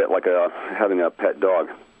quite a bit like having a pet dog.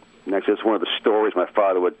 And actually, that's one of the stories my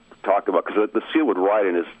father would talk about, because the seal would ride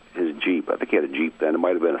in his Jeep. I think he had a Jeep then. It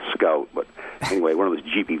might have been a Scout, but anyway, one of those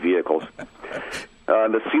Jeepy vehicles.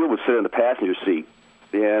 The seal would sit in the passenger seat,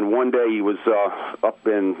 and one day he was up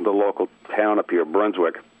in the local town up here,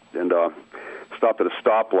 Brunswick, and stopped at a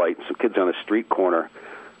stoplight. Some kids on a street corner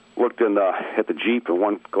looked in at the Jeep, and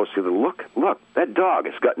one goes to the look, that dog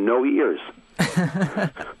has got no ears.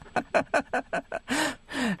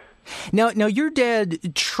 Now, your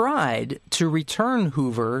dad tried to return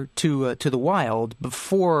Hoover to the wild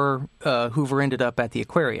before Hoover ended up at the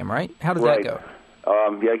aquarium, right? How did that go?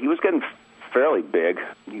 Yeah, he was getting fairly big.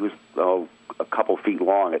 He was a couple feet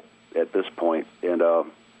long at this point, and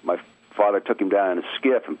my father took him down in a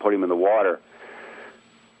skiff and put him in the water.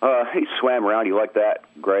 He swam around. He liked that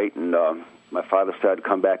great, and my father started to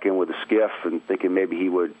come back in with a skiff and thinking maybe he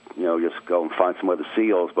would, just go and find some other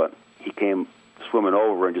seals, but he came swimming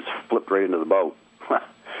over and just flipped right into the boat.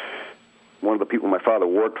 One of the people my father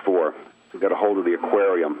worked for got a hold of the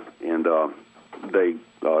aquarium, and they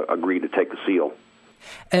agreed to take the seal.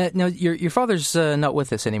 Now, your father's not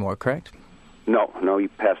with us anymore, correct? No, he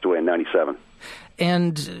passed away in 1997.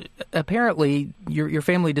 And apparently, your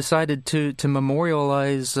family decided to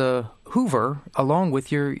memorialize Hoover along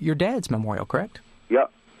with your dad's memorial, correct?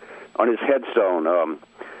 Yep. On his headstone,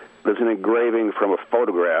 there's an engraving from a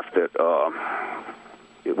photograph that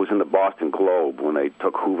it was in the Boston Globe when they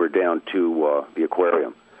took Hoover down to the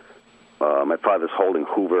aquarium. My father's holding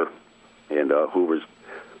Hoover, and Hoover's,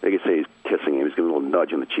 they could say he's kissing him. He's giving a little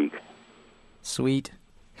nudge in the cheek. Sweet.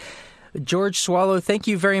 George Swallow, thank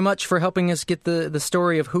you very much for helping us get the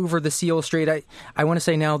story of Hoover the seal straight. I want to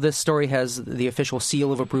say now this story has the official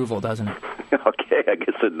seal of approval, doesn't it? Okay, I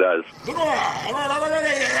guess it does.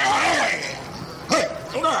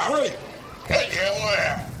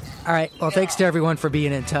 All right. Well, thanks to everyone for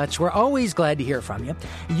being in touch. We're always glad to hear from you.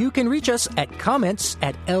 You can reach us at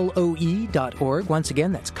comments@loe.org. Once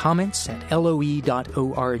again, that's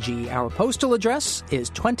comments@loe.org. Our postal address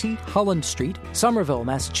is 20 Holland Street, Somerville,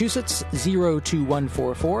 Massachusetts,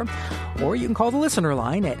 02144. Or you can call the listener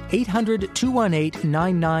line at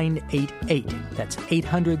 800-218-9988. That's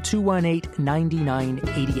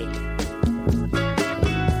 800-218-9988.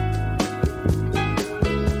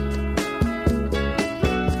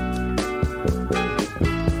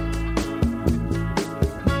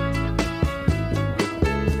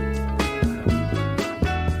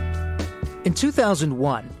 In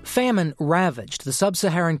 2001, famine ravaged the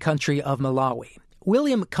sub-Saharan country of Malawi.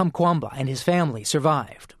 William Kamkwamba and his family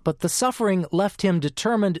survived, but the suffering left him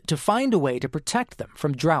determined to find a way to protect them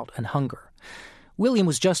from drought and hunger. William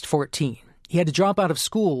was just 14. He had to drop out of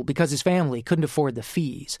school because his family couldn't afford the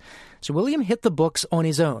fees. So William hit the books on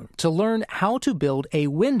his own to learn how to build a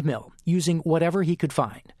windmill using whatever he could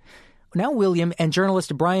find. Now William and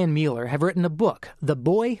journalist Brian Mueller have written a book, The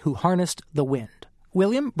Boy Who Harnessed the Wind.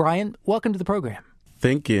 William, Brian, welcome to the program.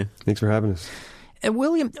 Thank you. Thanks for having us.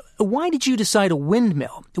 William, why did you decide a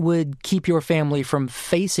windmill would keep your family from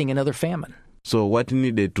facing another famine? So what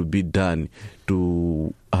needed to be done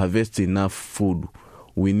to harvest enough food,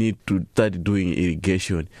 we need to start doing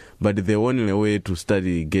irrigation. But the only way to start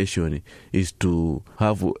irrigation is to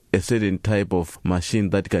have a certain type of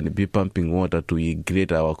machine that can be pumping water to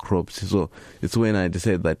irrigate our crops. So it's when I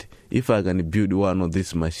decided that if I can build one of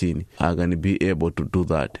this machine, I'm going to be able to do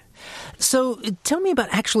that. So tell me about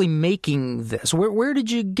actually making this. Where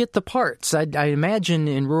did you get the parts? I imagine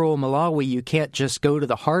in rural Malawi you can't just go to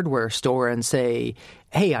the hardware store and say,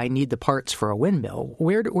 hey, I need the parts for a windmill.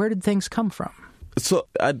 Where did things come from? So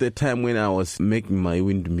at the time when I was making my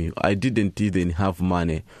windmill, I didn't even have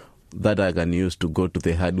money that I can use to go to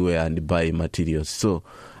the hardware and buy materials. So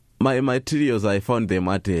my materials, I found them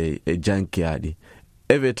at a junkyard.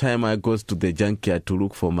 Every time I go to the junkyard to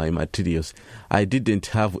look for my materials, I didn't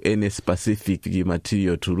have any specific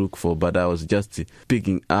material to look for, but I was just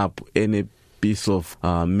picking up any piece of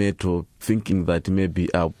metal, thinking that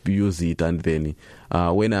maybe I'll use it. And then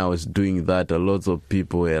when I was doing that, lots of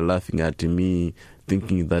people were laughing at me,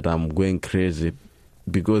 thinking that I'm going crazy,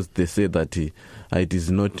 because they say that it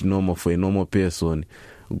is not normal for a normal person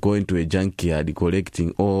going to a junkyard,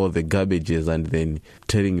 collecting all the garbages, and then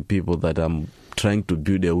telling people that I'm trying to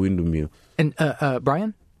build a windmill. And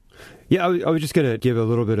Brian? Yeah, I was just going to give a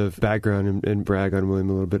little bit of background and brag on William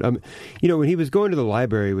a little bit. When he was going to the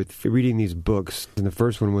library with reading these books, and the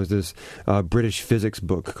first one was this British physics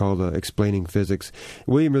book called Explaining Physics,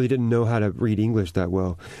 William really didn't know how to read English that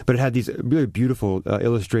well, but it had these really beautiful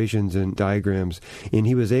illustrations and diagrams, and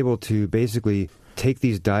he was able to basically take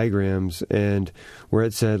these diagrams, and where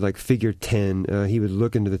it said like figure 10, he would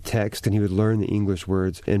look into the text and he would learn the English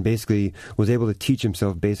words, and basically was able to teach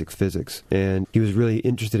himself basic physics. And he was really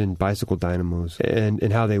interested in bicycle dynamos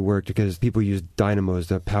and how they worked, because people used dynamos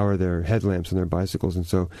to power their headlamps on their bicycles. And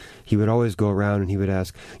so he would always go around and he would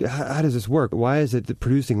ask, how does this work? Why is it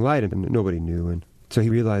producing light? And nobody knew. And so he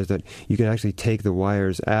realized that you can actually take the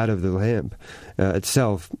wires out of the lamp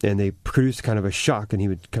itself, and they produce kind of a shock, and he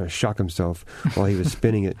would kind of shock himself while he was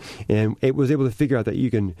spinning it. And it was able to figure out that you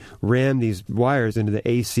can ram these wires into the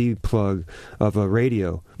AC plug of a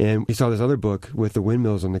radio. And he saw this other book with the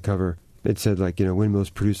windmills on the cover. It said,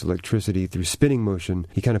 windmills produce electricity through spinning motion.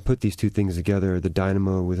 He kind of put these two things together, the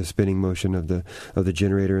dynamo with the spinning motion of the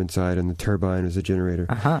generator inside, and the turbine as a generator.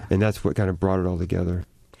 And that's what kind of brought it all together.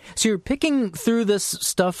 So you're picking through this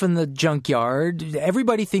stuff in the junkyard.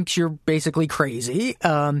 Everybody thinks you're basically crazy.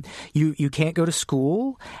 You can't go to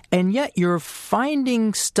school, and yet you're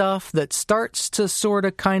finding stuff that starts to sort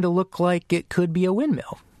of kind of look like it could be a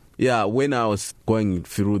windmill. Yeah, when I was going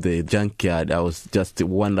through the junkyard, I was just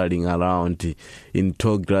wandering around in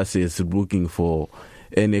tall grasses looking for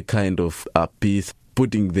any kind of piece,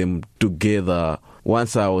 putting them together.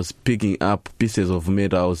 Once I was picking up pieces of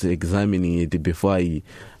metal, I was examining it before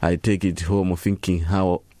I take it home, thinking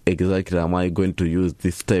how exactly am I going to use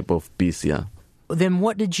this type of piece, yeah. Then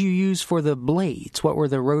what did you use for the blades? What were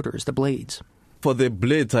the rotors, the blades? For the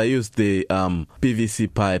blades, I used the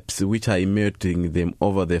PVC pipes, which I melting them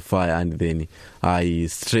over the fire, and then I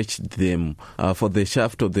stretched them. For the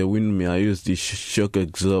shaft of the windmill, I used the shock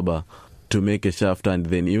absorber to make a shaft, and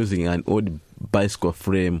then using an old bicycle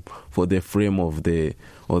frame for the frame of the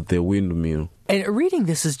windmill. And reading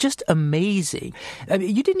this is just amazing. I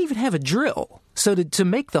mean, you didn't even have a drill. So to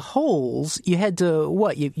make the holes, you had to,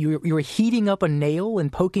 what, you were heating up a nail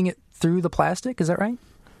and poking it through the plastic? Is that right?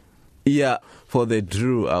 Yeah, for the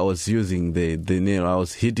drill, I was using the nail. I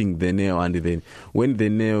was hitting the nail, and then when the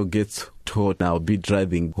nail gets hot, I'll be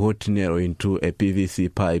driving hot nail into a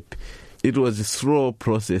PVC pipe. It was a slow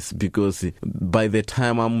process because by the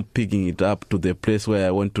time I'm picking it up to the place where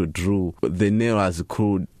I want to drill, the nail has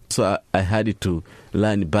cooled. So I had to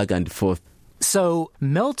line back and forth. So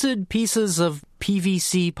melted pieces of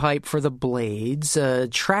PVC pipe for the blades, a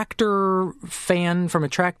tractor fan from a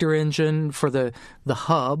tractor engine for the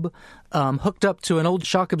hub, hooked up to an old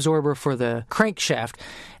shock absorber for the crankshaft.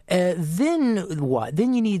 Then what?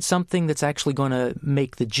 Then you need something that's actually going to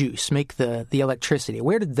make the juice, make the electricity.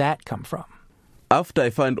 Where did that come from? After I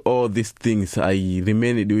found all these things, I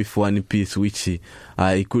remained with one piece which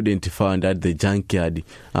I couldn't find at the junkyard.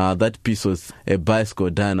 That piece was a bicycle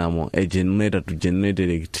dynamo, a generator to generate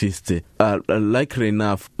electricity. Likely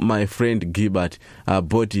enough, my friend Gilbert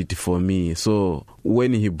bought it for me. So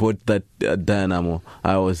when he bought that dynamo,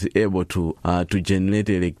 I was able to generate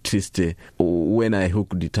electricity when I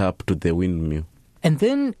hooked it up to the windmill. And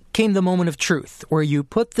then came the moment of truth, where you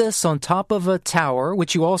put this on top of a tower,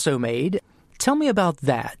 which you also made. Tell me about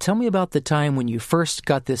that. Tell me about the time when you first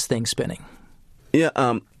got this thing spinning.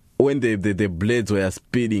 Yeah, when the blades were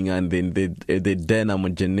spinning and then the dynamo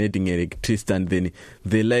generating electricity and then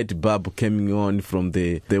the light bulb coming on from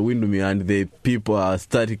the windmill and the people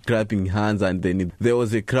started clapping hands and then there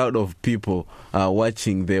was a crowd of people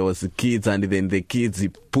watching. There was kids and then the kids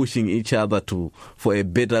pushing each other for a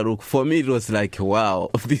better look. For me, it was like,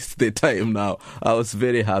 wow, this is the time now. I was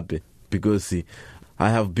very happy because I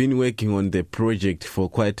have been working on the project for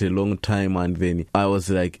quite a long time, and then I was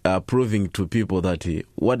like proving to people that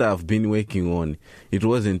what I've been working on, it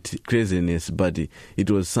wasn't craziness, but it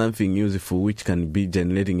was something useful which can be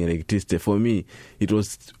generating electricity. For me, it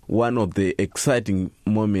was one of the exciting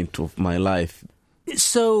moments of my life.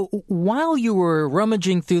 So while you were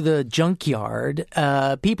rummaging through the junkyard,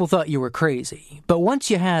 people thought you were crazy. But once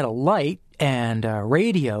you had a light and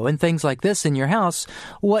radio and things like this in your house,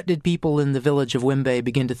 what did people in the village of Wimbe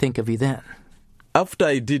begin to think of you then? After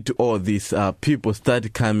I did all this, people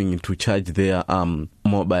started coming to charge their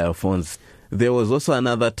mobile phones. There was also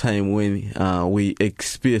another time when we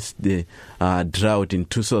experienced the drought in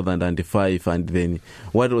 2005, and then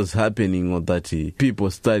what was happening was that people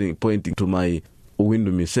started pointing to my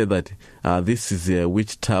windmill, said that this is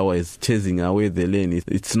which tower is chasing away the rain.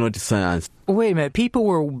 It's not science. Wait a minute. People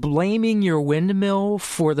were blaming your windmill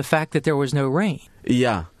for the fact that there was no rain.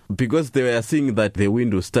 Yeah, because they were seeing that the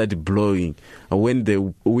wind will start blowing. When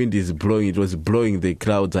the wind is blowing, it was blowing the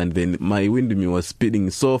clouds, and then my windmill was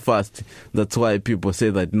spinning so fast. That's why people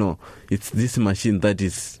say that, no, it's this machine that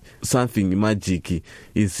is something magic,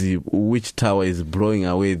 is which tower is blowing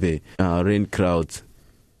away the rain clouds.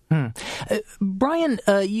 Brian,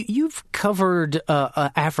 you've covered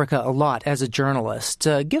Africa a lot as a journalist.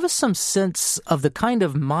 Give us some sense of the kind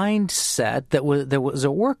of mindset that was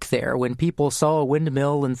at work there when people saw a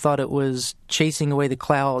windmill and thought it was chasing away the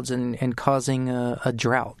clouds and causing a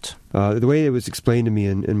drought. The way it was explained to me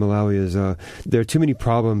in Malawi is there are too many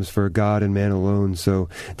problems for God and man alone, so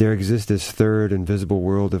there exists this third invisible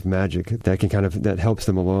world of magic that helps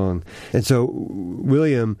them along. And so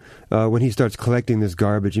William, when he starts collecting this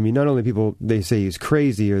garbage, I mean, not only people, they say he's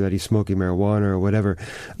crazy or that he's smoking marijuana or whatever,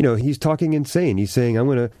 he's talking insane. He's saying, I'm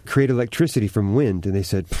going to create electricity from wind. And they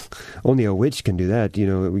said, only a witch can do that,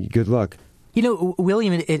 good luck.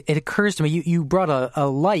 William, it occurs to me, you brought a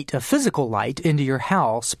light, a physical light, into your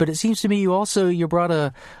house, but it seems to me you brought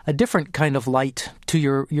a different kind of light to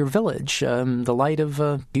your village, the light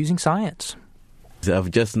of using science.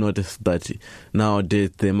 I've just noticed that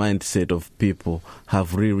nowadays the mindset of people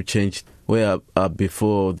have really changed, where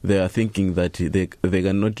before they are thinking that they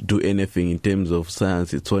cannot do anything in terms of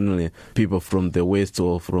science. It's only people from the West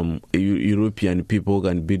or from European people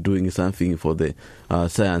can be doing something for the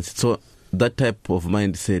science. So that type of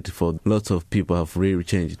mindset for lots of people have really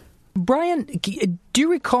changed. Brian, do you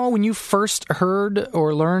recall when you first heard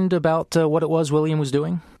or learned about what it was William was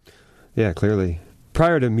doing? Yeah, clearly.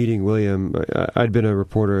 Prior to meeting William, I'd been a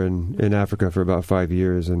reporter in Africa for about 5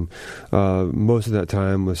 years, and most of that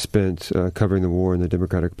time was spent covering the war in the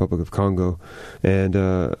Democratic Republic of Congo. And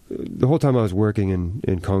the whole time I was working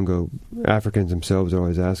in Congo, Africans themselves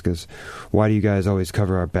always ask us, why do you guys always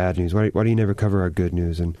cover our bad news? Why do you never cover our good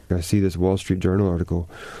news? And I see this Wall Street Journal article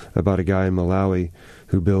about a guy in Malawi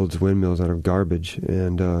who builds windmills out of garbage.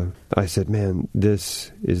 And I said, man,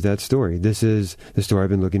 this is that story. This is the story I've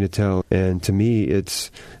been looking to tell. And to me,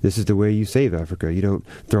 this is the way you save Africa. You don't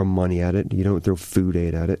throw money at it. You don't throw food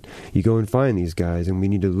aid at it. You go and find these guys, and we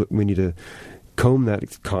need to comb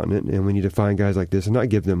that continent, and we need to find guys like this and not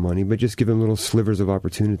give them money, but just give them little slivers of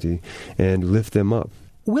opportunity and lift them up.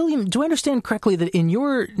 William, do I understand correctly that in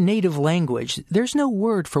your native language, there's no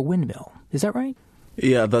word for windmill? Is that right?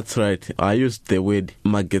 Yeah, that's right. I used the word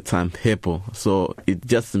magatampepo, so it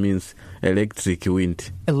just means electric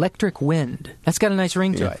wind. Electric wind. That's got a nice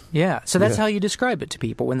ring to it. Yeah. So that's how you describe it to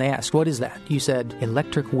people when they ask, what is that? You said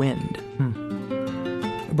electric wind.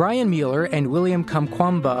 Brian Mueller and William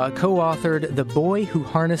Kamkwamba co-authored The Boy Who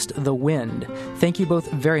Harnessed the Wind. Thank you both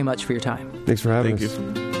very much for your time. Thanks for having us.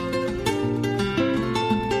 Thank you.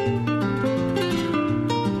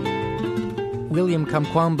 William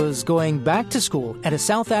Kamkwamba's going back to school at a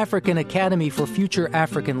South African Academy for Future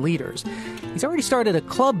African Leaders. He's already started a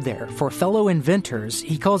club there for fellow inventors.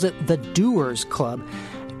 He calls it the Doers Club.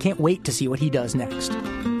 I can't wait to see what he does next.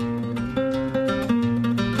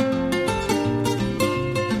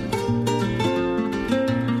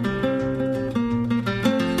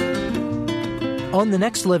 On the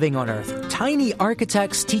next Living on Earth, tiny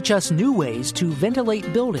architects teach us new ways to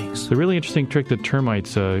ventilate buildings. The really interesting trick that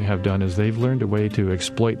termites have done is they've learned a way to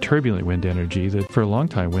exploit turbulent wind energy that for a long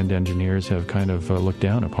time wind engineers have kind of looked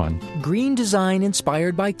down upon. Green design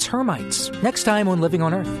inspired by termites. Next time on Living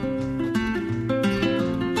on Earth.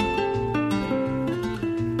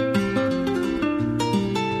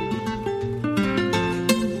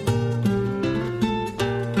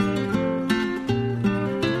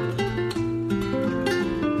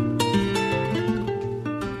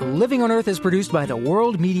 Living on Earth is produced by the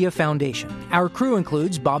World Media Foundation. Our crew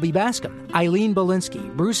includes Bobby Bascom, Eileen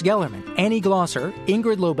Belinsky, Bruce Gellerman, Annie Glosser,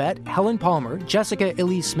 Ingrid Lobet, Helen Palmer, Jessica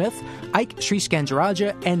Elise Smith, Ike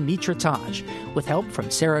Sriskandarajah, and Mitra Taj, with help from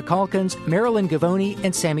Sarah Calkins, Marilyn Gavoni,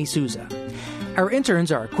 and Sammy Souza. Our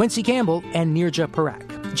interns are Quincy Campbell and Nirja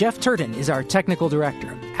Parak. Jeff Turton is our technical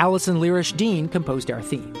director. Allison Lirish Dean composed our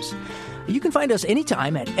themes. You can find us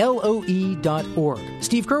anytime at LOE.org.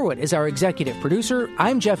 Steve Curwood is our executive producer.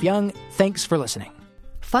 I'm Jeff Young. Thanks for listening.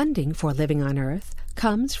 Funding for Living on Earth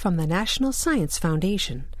comes from the National Science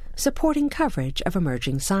Foundation, supporting coverage of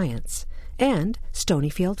emerging science, and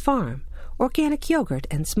Stonyfield Farm, organic yogurt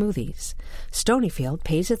and smoothies. Stonyfield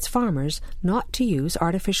pays its farmers not to use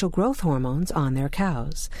artificial growth hormones on their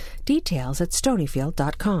cows. Details at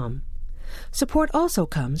stonyfield.com. Support also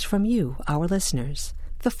comes from you, our listeners.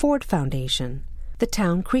 The Ford Foundation, the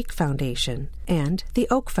Town Creek Foundation, and the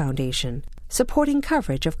Oak Foundation, supporting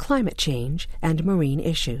coverage of climate change and marine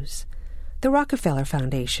issues. The Rockefeller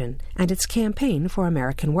Foundation and its campaign for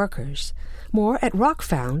American workers. More at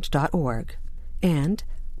rockfound.org. And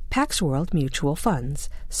Pax World Mutual Funds,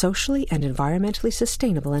 socially and environmentally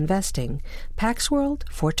sustainable investing. Pax World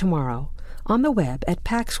for tomorrow. On the web at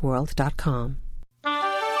paxworld.com.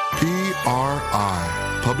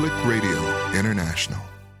 PRI, Public Radio International.